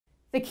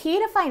The key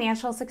to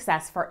financial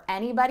success for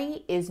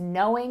anybody is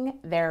knowing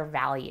their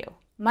value.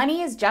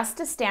 Money is just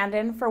a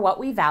stand-in for what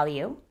we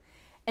value.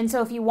 And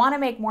so if you want to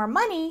make more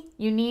money,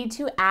 you need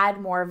to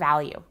add more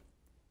value.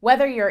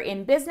 Whether you're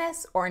in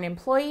business or an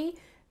employee,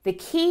 the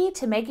key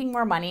to making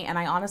more money, and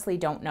I honestly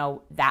don't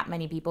know that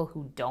many people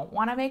who don't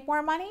want to make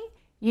more money,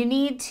 you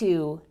need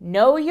to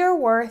know your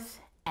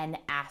worth and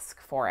ask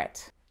for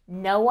it.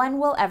 No one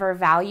will ever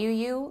value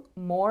you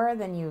more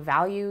than you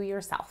value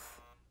yourself.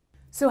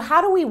 So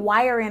how do we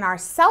wire in our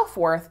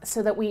self-worth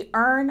so that we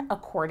earn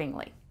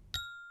accordingly?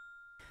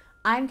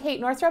 I'm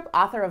Kate Northrup,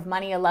 author of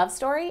Money, a Love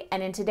Story,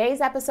 and in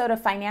today's episode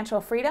of Financial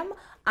Freedom,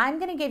 I'm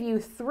going to give you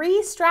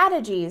 3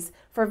 strategies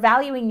for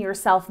valuing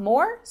yourself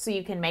more so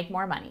you can make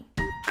more money.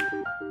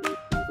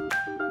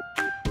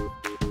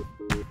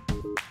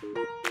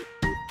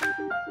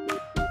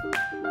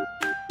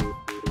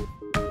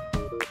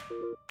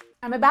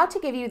 I'm about to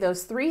give you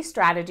those 3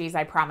 strategies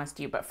I promised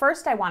you, but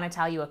first I want to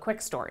tell you a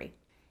quick story.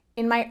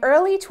 In my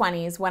early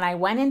 20s, when I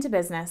went into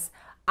business,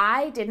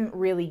 I didn't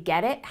really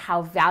get it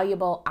how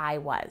valuable I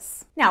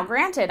was. Now,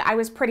 granted, I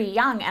was pretty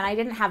young and I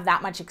didn't have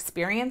that much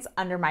experience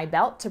under my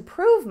belt to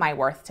prove my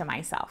worth to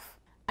myself.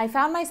 I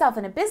found myself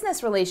in a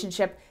business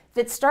relationship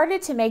that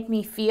started to make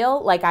me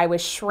feel like I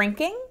was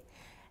shrinking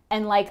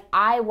and like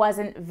I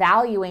wasn't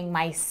valuing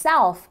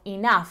myself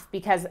enough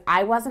because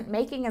I wasn't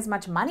making as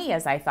much money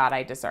as I thought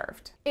I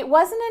deserved. It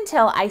wasn't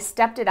until I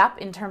stepped it up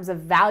in terms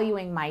of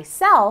valuing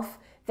myself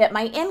that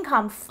my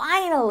income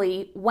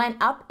finally went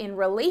up in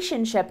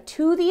relationship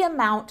to the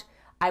amount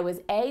I was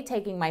A,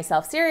 taking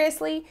myself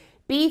seriously,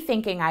 B,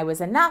 thinking I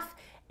was enough,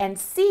 and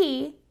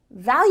C,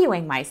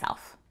 valuing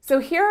myself. So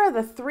here are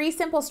the 3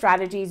 simple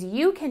strategies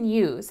you can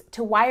use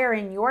to wire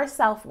in your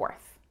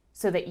self-worth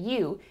so that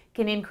you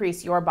can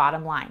increase your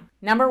bottom line.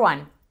 Number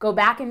 1, go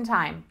back in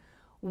time.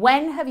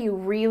 When have you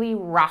really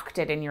rocked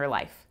it in your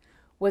life?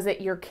 Was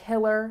it your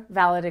killer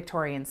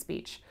valedictorian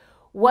speech?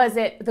 Was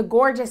it the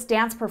gorgeous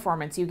dance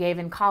performance you gave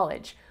in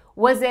college?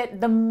 Was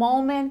it the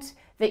moment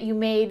that you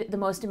made the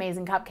most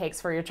amazing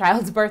cupcakes for your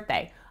child's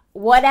birthday?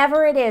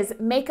 Whatever it is,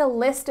 make a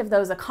list of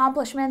those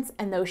accomplishments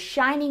and those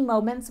shining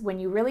moments when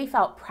you really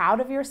felt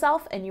proud of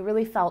yourself and you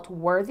really felt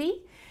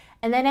worthy.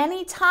 And then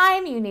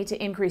anytime you need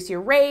to increase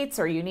your rates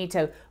or you need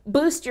to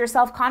boost your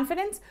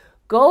self-confidence,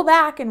 go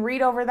back and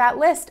read over that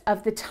list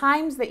of the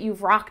times that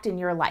you've rocked in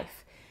your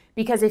life.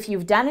 Because if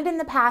you've done it in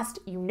the past,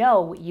 you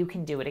know you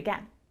can do it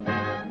again.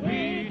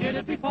 We did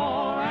it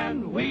before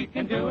and we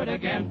can do it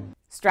again.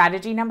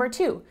 Strategy number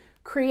 2,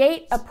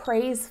 create a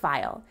praise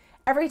file.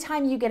 Every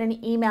time you get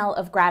an email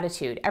of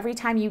gratitude, every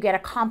time you get a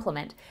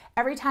compliment,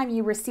 every time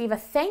you receive a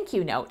thank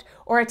you note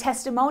or a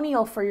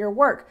testimonial for your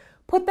work,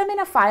 put them in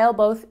a file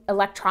both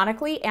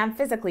electronically and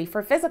physically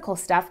for physical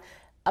stuff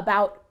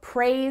about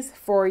praise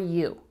for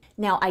you.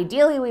 Now,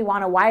 ideally, we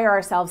want to wire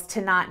ourselves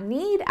to not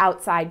need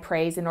outside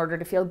praise in order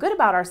to feel good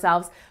about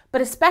ourselves,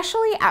 but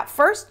especially at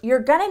first, you're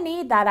going to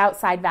need that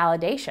outside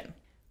validation.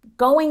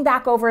 Going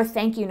back over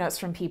thank you notes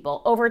from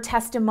people, over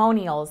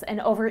testimonials,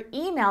 and over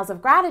emails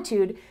of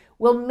gratitude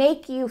will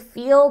make you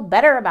feel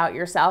better about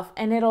yourself,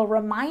 and it'll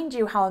remind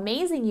you how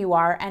amazing you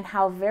are and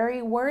how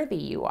very worthy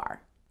you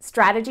are.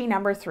 Strategy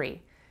number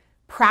 3,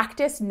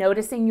 practice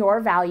noticing your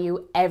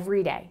value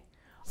every day.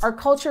 Our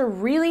culture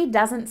really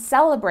doesn't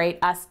celebrate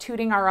us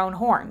tooting our own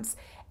horns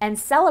and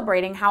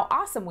celebrating how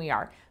awesome we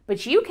are,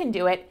 but you can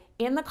do it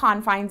in the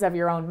confines of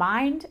your own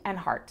mind and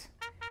heart.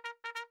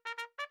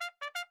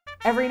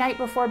 Every night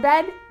before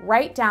bed,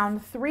 write down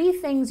 3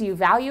 things you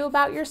value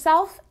about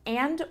yourself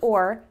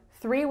and/or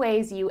 3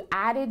 ways you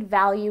added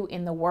value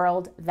in the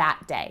world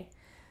that day.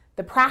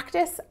 The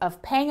practice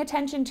of paying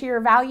attention to your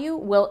value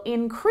will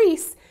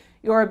increase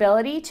your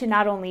ability to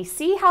not only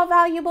see how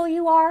valuable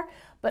you are,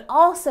 but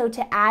also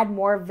to add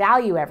more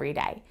value every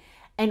day.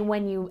 And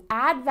when you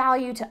add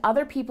value to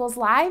other people's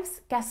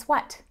lives, guess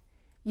what?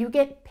 You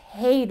get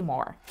paid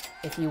more.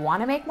 If you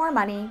want to make more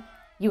money,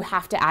 you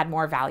have to add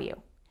more value.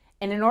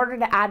 And in order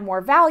to add more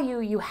value,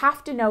 you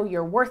have to know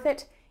you're worth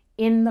it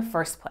in the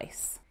first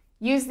place.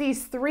 Use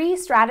these 3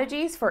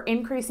 strategies for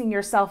increasing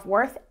your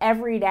self-worth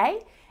every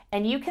day,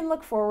 and you can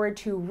look forward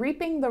to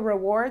reaping the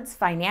rewards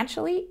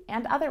financially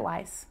and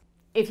otherwise.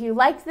 If you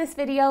liked this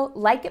video,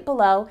 like it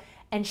below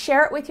and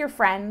share it with your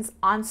friends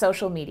on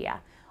social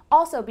media.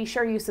 Also, be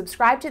sure you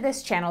subscribe to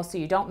this channel so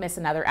you don't miss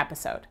another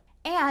episode.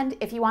 And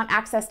if you want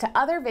access to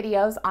other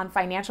videos on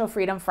Financial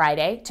Freedom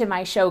Friday, to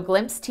my show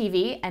Glimpse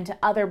TV, and to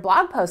other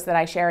blog posts that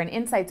I share and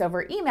insights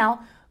over email,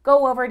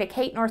 go over to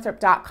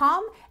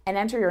katenorthrup.com and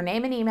enter your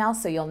name and email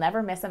so you'll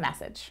never miss a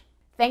message.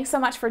 Thanks so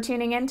much for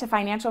tuning in to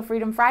Financial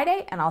Freedom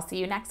Friday, and I'll see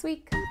you next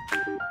week.